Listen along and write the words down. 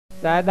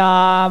सदा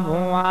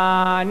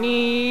भुआनी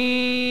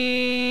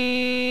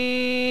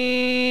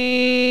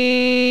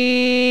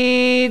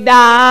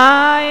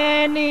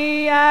दायनी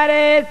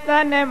अरे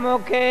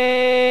सन्मुखे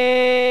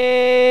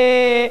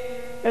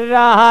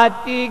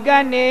रहती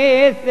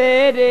गणेश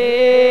रे।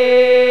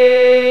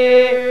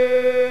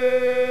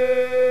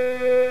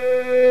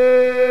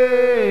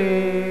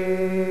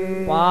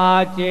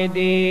 पांच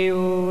देव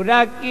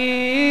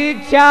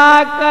रक्षा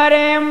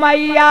करे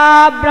मैया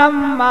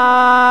ब्रह्मा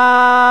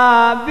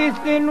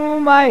विष्णु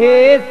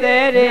महेश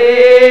रे।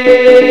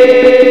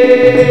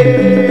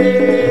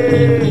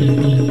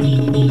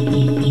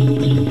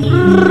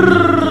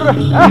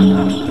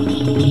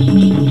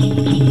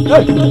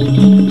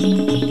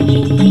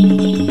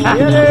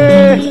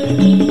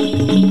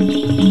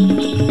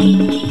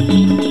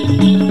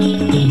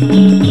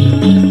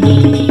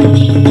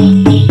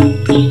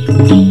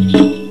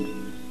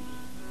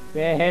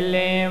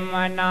 पहले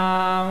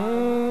मनाऊं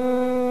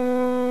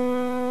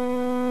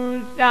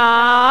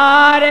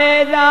सारे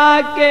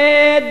जाके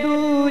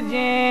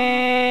दूजे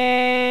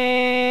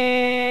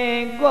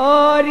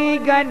गौरी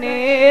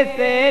गणेश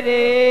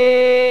रे।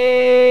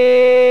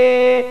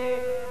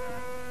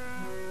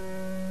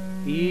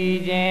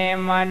 तीजे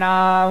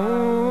मनाऊं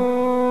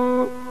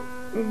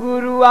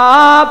गुरु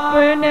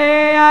आपने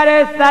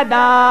अरे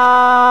सदा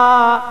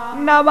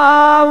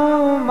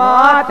नवाऊं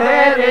माथे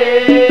रे।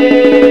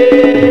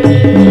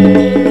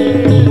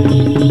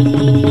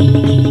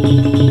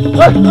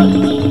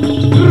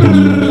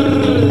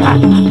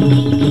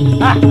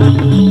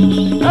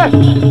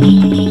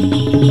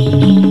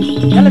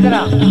 चल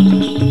जरा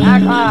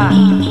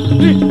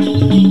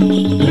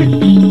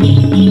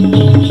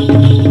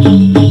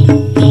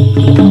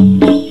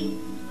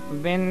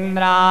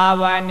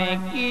वृंदावन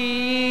की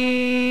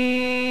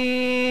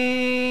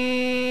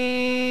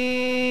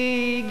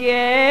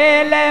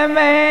गेल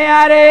में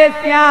अरे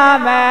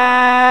श्याम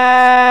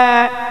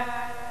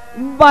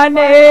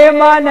बने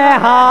मन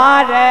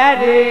हार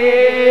रे।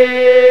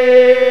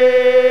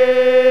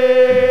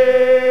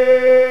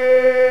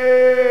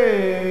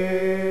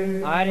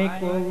 अरे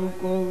को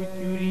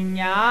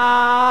चुरिया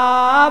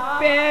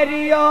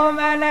पेरियो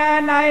मैंने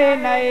नए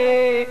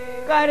नए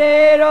करे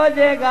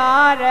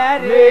रोजगार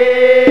रे।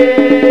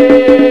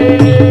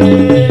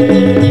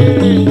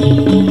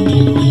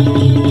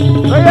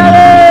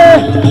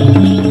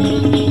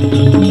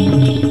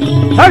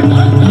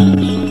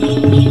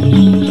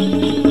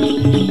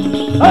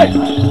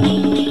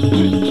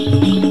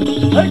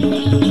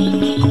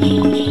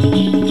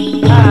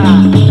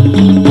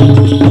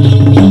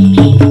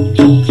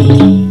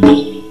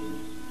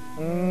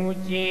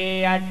 ऊंचे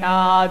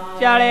अटा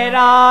चढ़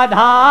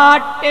राधा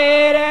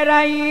टेर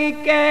रही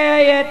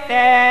के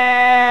ते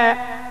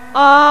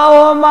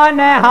आओ मन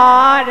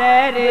हार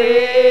रे।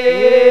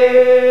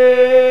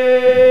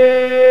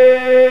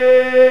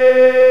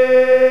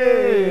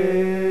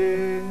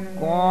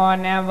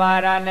 कौन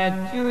वरन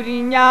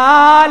चुरिया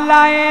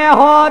लाए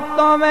हो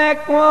तुम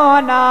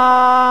कोना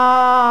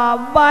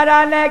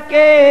वरन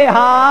के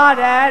हार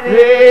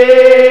रे।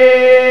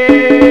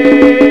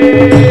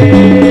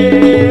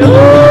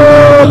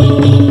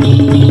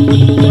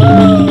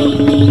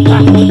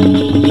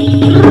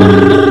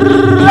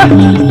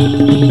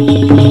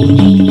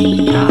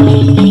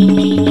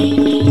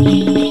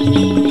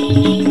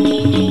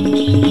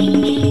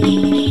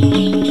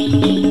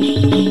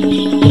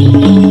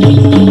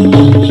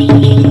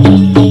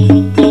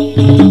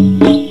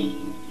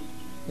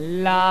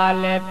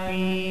 लाल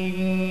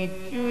पीली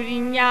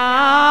चुरिया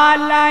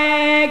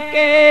लाए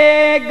के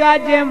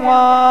गजमो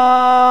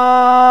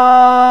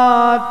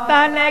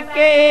तन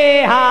के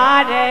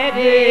हार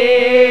रे।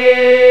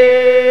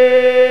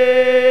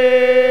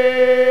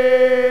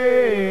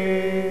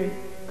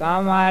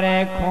 कमर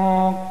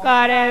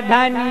खोकर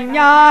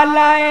धनिया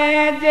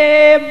लाए जे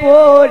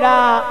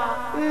बोरा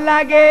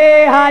लगे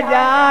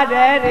हजार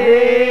रे।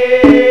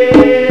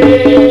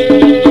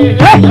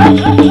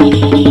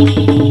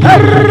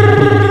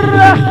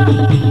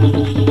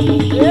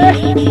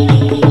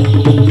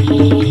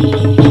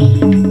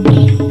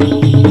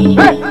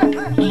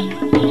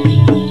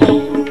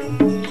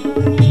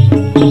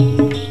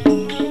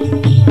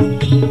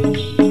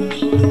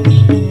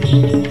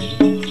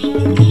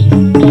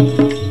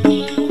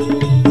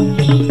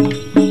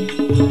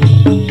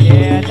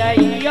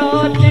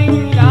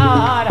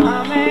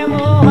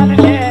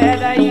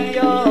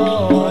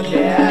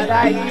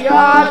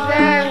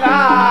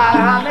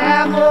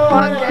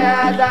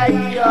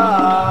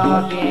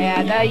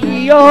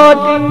 दैयो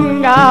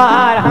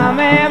सिंगार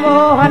हमें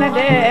मोहन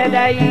दे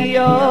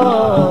दैयो।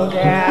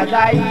 दे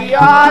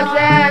दैयो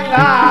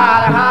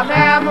सिंगार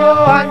हमें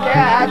मोहन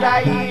दे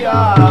दैयो।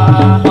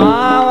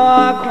 पाँव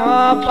को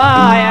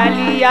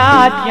पायलिया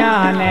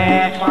जाने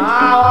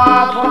पाँव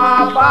को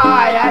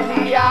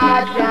पायलिया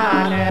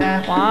जाने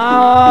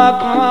पाँव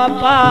को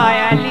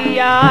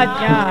पायलिया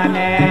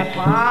जाने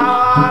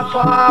पाँव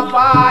को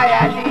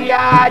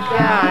पायलिया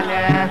चान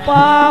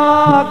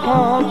पाँव को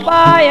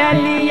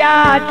पायलिया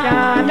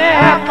चान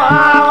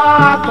पाँव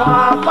को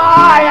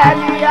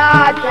पायलिया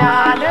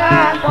चान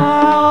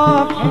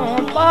पाँव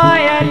को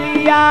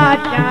पायलिया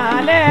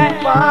चान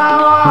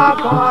पाँव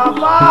को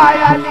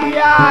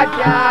पायलिया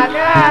चान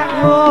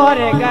मोर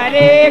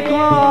गरे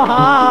को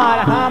हार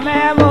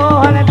हमें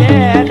मोहन दे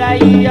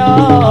दैयो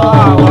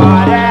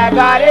और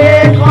गरे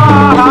को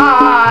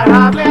हार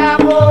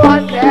हमें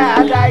मोहन दे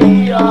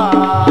दैयो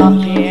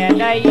दे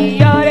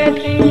दैयो रे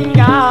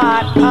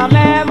सिंगार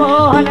हमें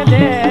मोहन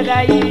दे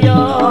दैयो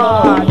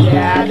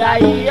दे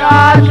दैयो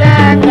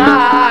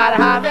सिंगार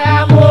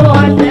हमें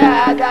मोहन दे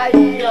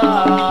दैयो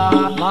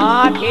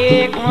माथे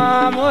को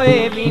मोए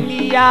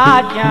बिंदिया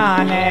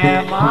जाने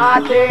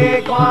माथे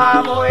को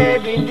मोए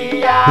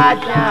बिंदिया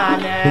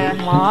चान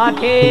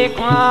माथे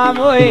को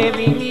मोए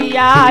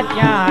बिंदिया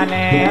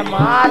जाने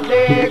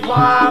माथे को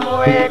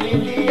मोए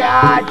बिंदिया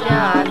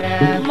चान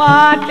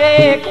माथे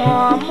को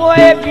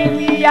मोए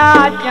बिंदिया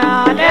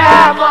जाने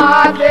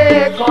माथे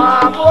को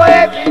मोए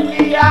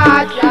बिंदिया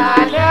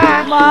चान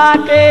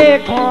माथे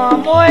को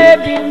मोए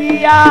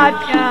बिंदिया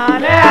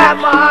जाने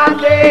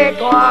माथे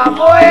को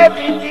मोए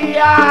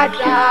बिंदिया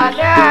चान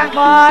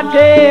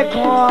माथे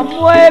को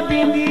मोए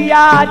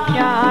बिंदिया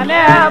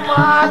जाने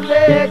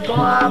माथे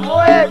को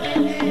मोए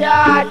बिंदिया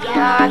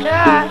चान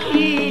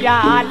हीरा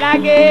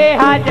लगे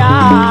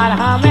हजार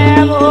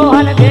हमें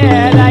मोहन दे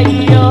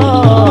रहियो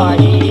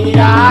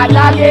हीरा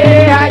लगे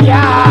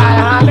हजार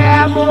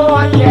हमें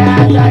मोहन दे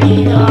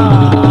दैयो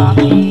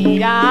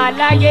हीरा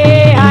लगे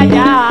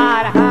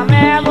हजार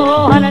हमें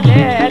मोहन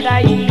दे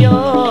रहियो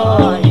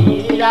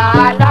हीरा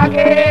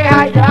लगे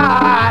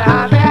हजार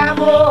हमें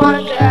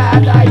मोहन दे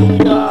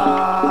दैयो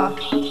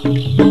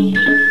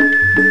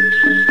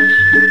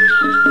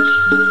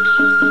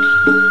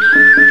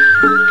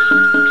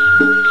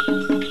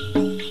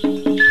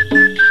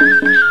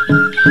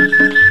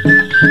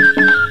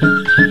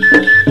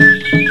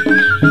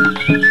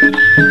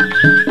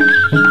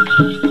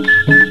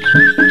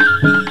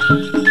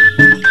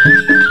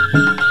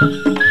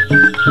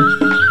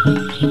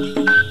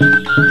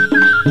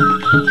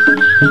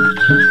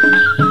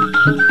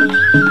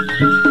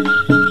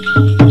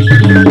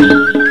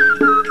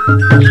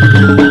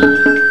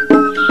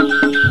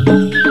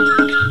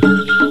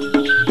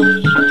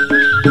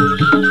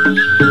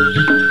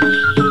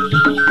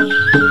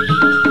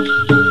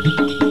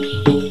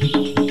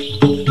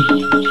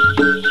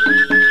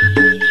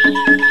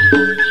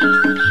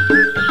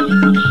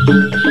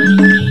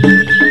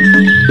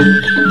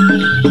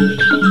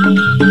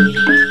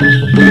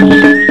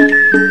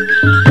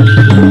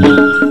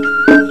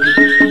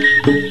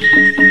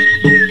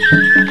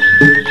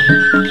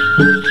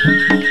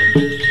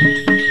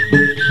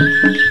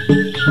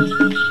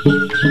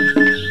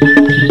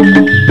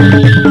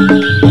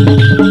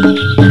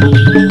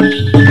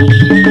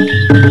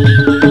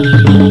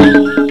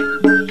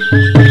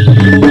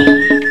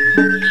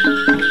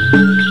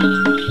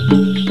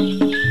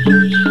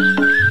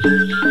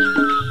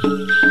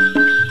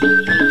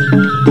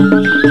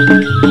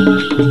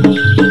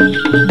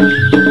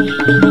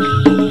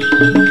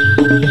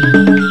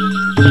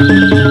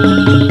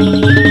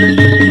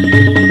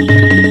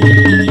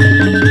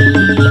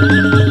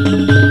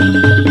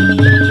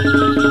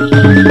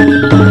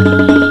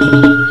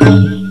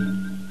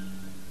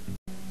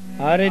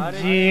हर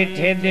जेठ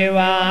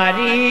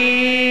दिवारी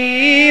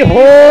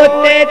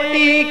होते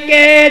ती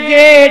के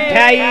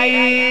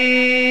जेठाई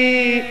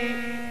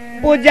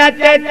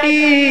पूजत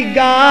ती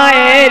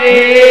गाय रे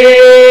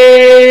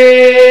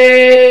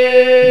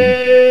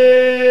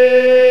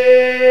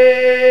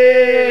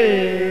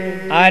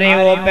अरे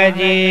ओ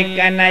बजे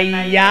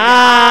कन्हैया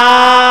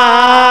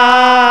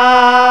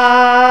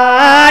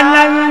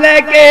नंद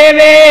के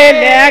वे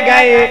ले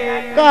गए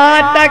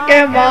काटक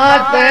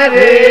मास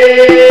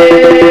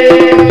रे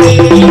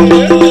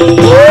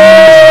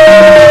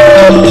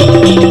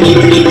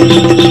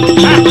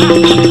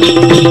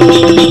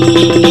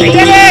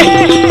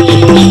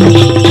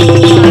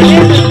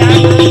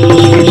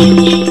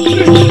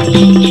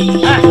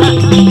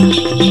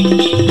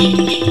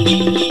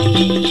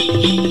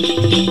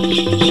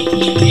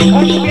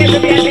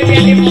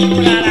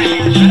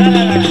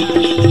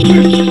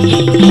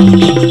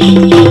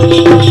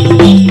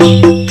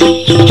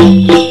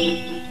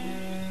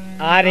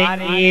अरे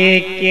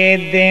एक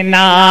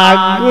दिना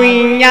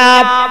गुइया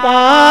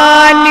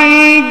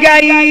पानी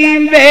गई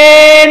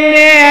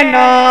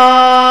बेनैना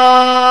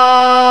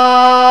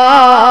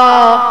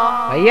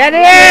भैया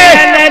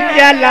रे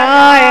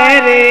चलाए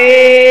रे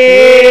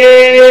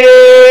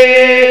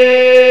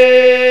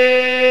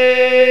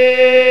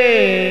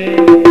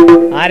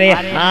अरे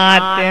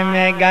हाथ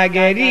में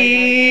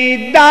गगरी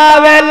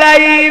दावे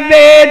लई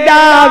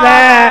बेदावे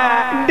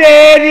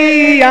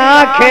तेरी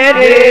आंखें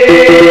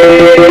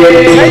रे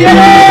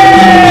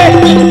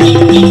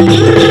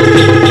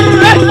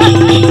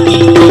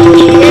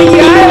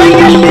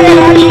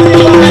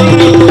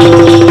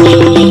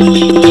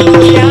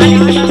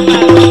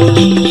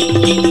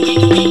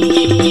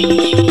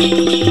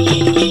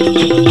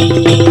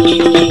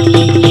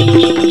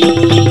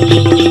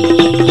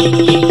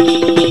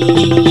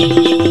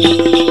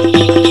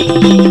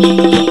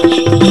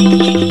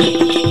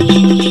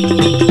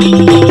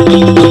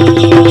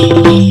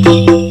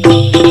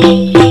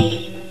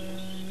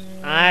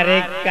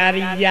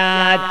करिया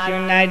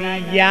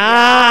चुनरिया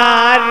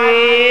रे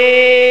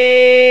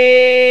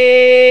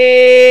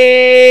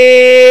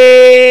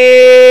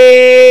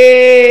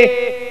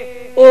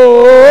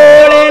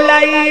ओढ़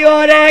लई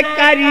और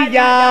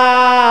करिया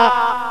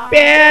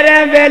पैर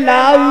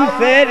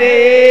बेलाउस रे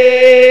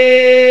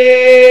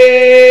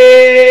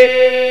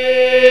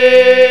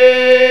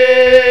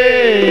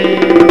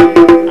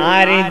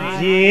अरे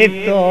जे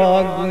तो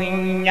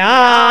गुइया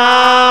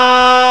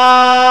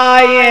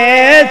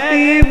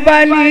ऐसी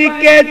बनी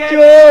के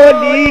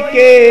चोली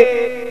के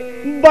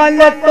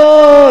बल तो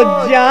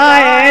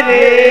जाए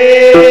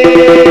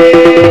रे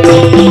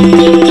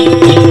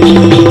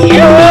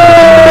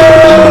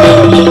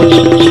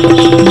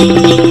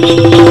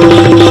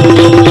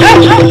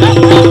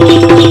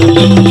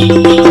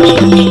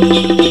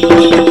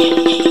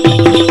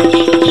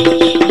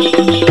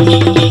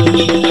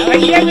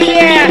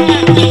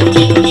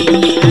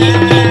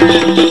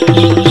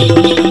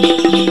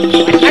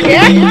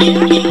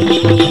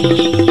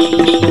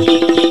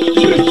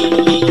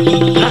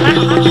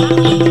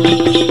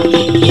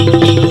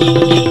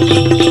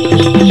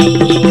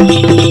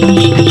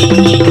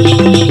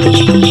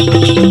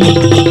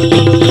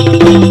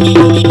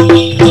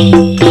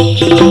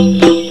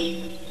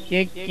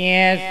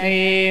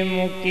कैसे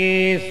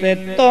मुकेश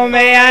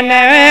तुम्हें अन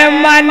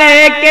मन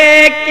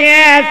के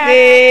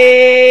कैसे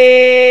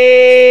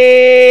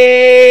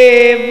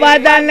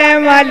बदन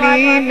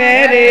मलिन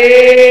रे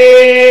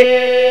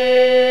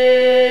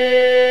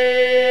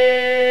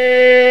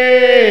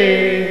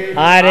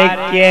अरे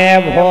के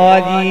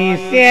भौजी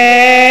से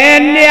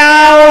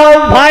न्याओ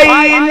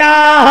भैला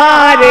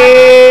रे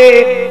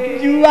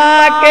जुआ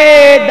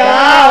के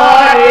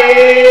दावरे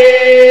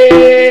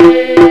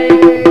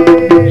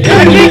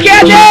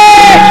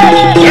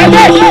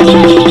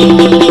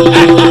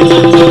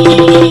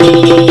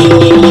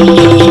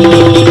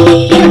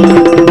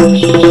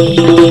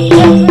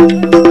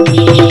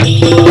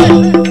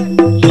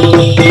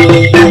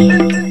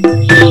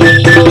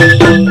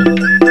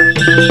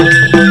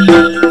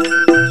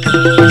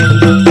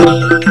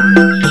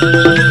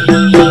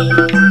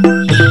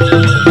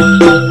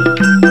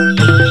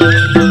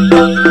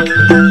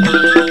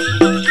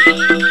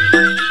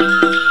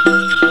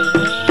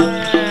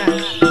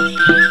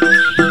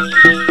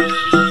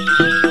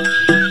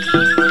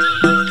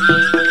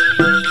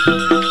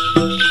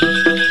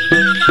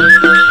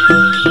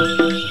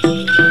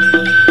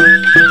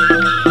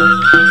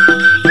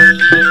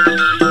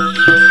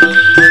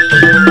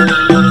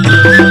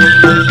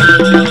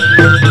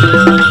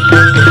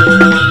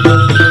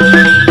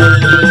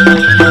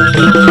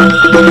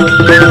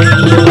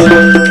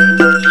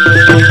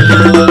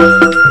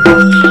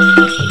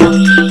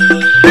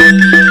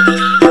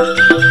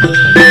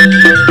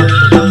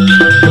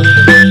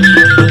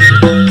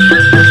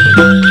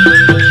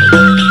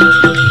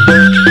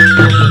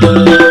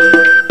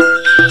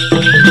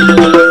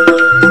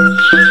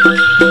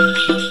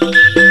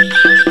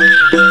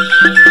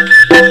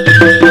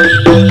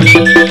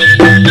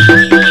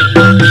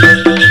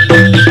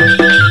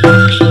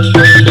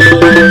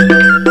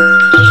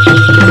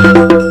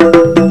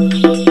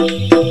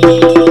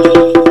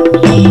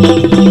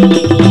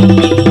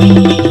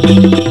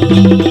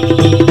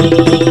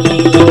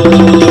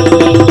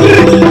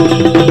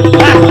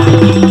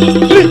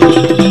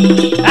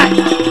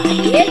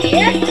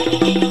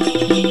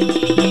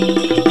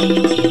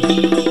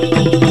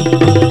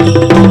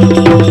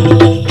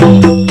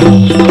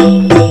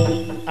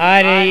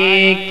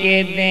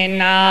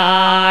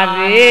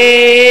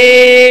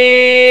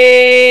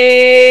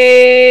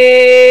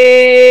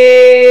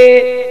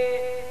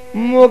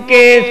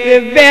मुकेश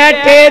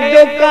बैठे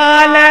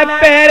दुकान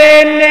पर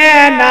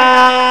नैना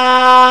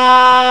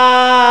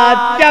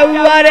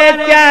चौर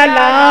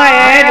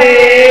चलाए रे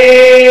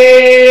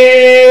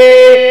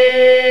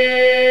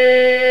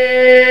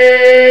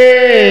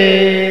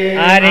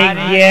अरे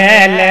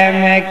गैल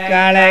में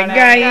कड़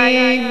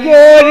गई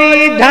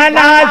गोरी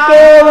धना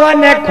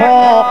सोवन खो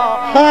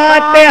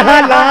हाथ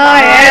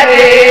हलाए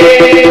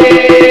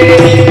रे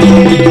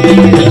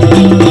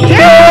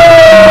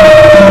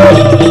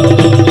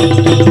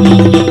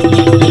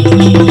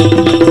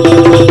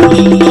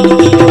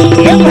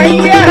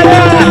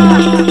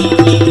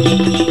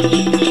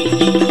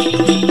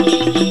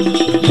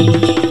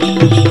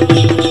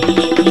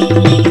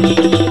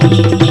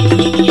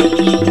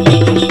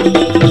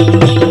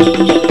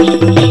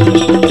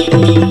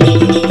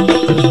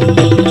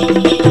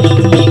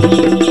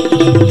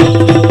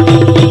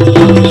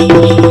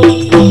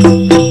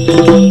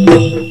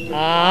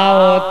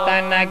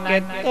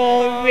तो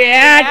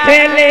बैठ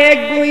ले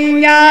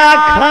गुइया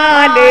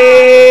खा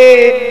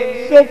ले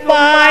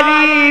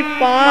सुपारी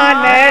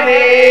पान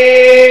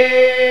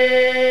रे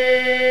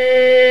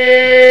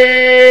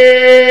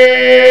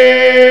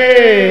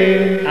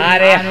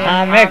अरे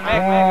हम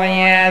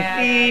खोए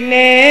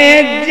सीने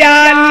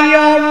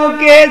जानियों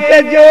मुकेश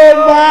जो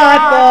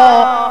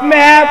बात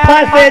मैं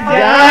फंस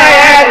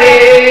जाए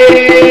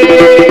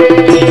रे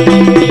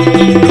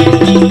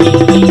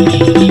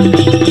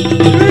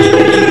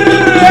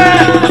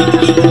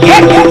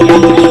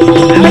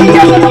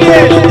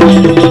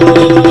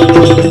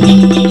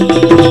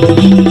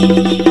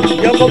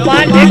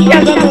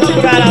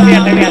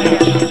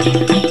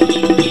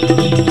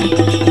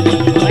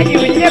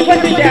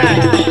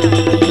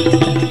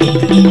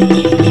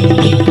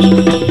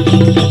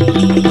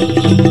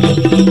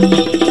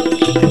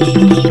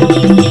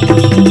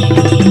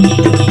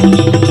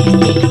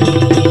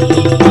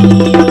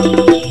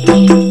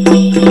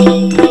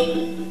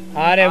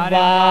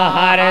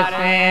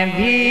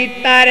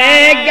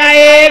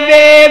गए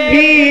वे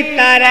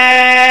भीतर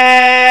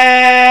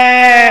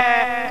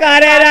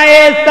कर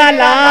रहे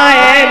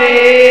सलाह रे।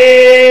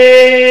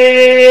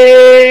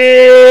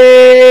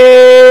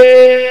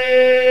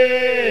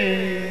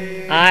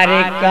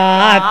 अरे का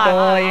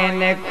तो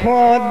इनको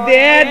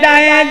दे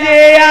दे जे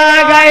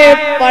आ गए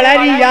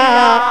पड़रिया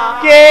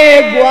के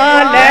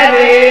ग्वाल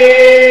रे।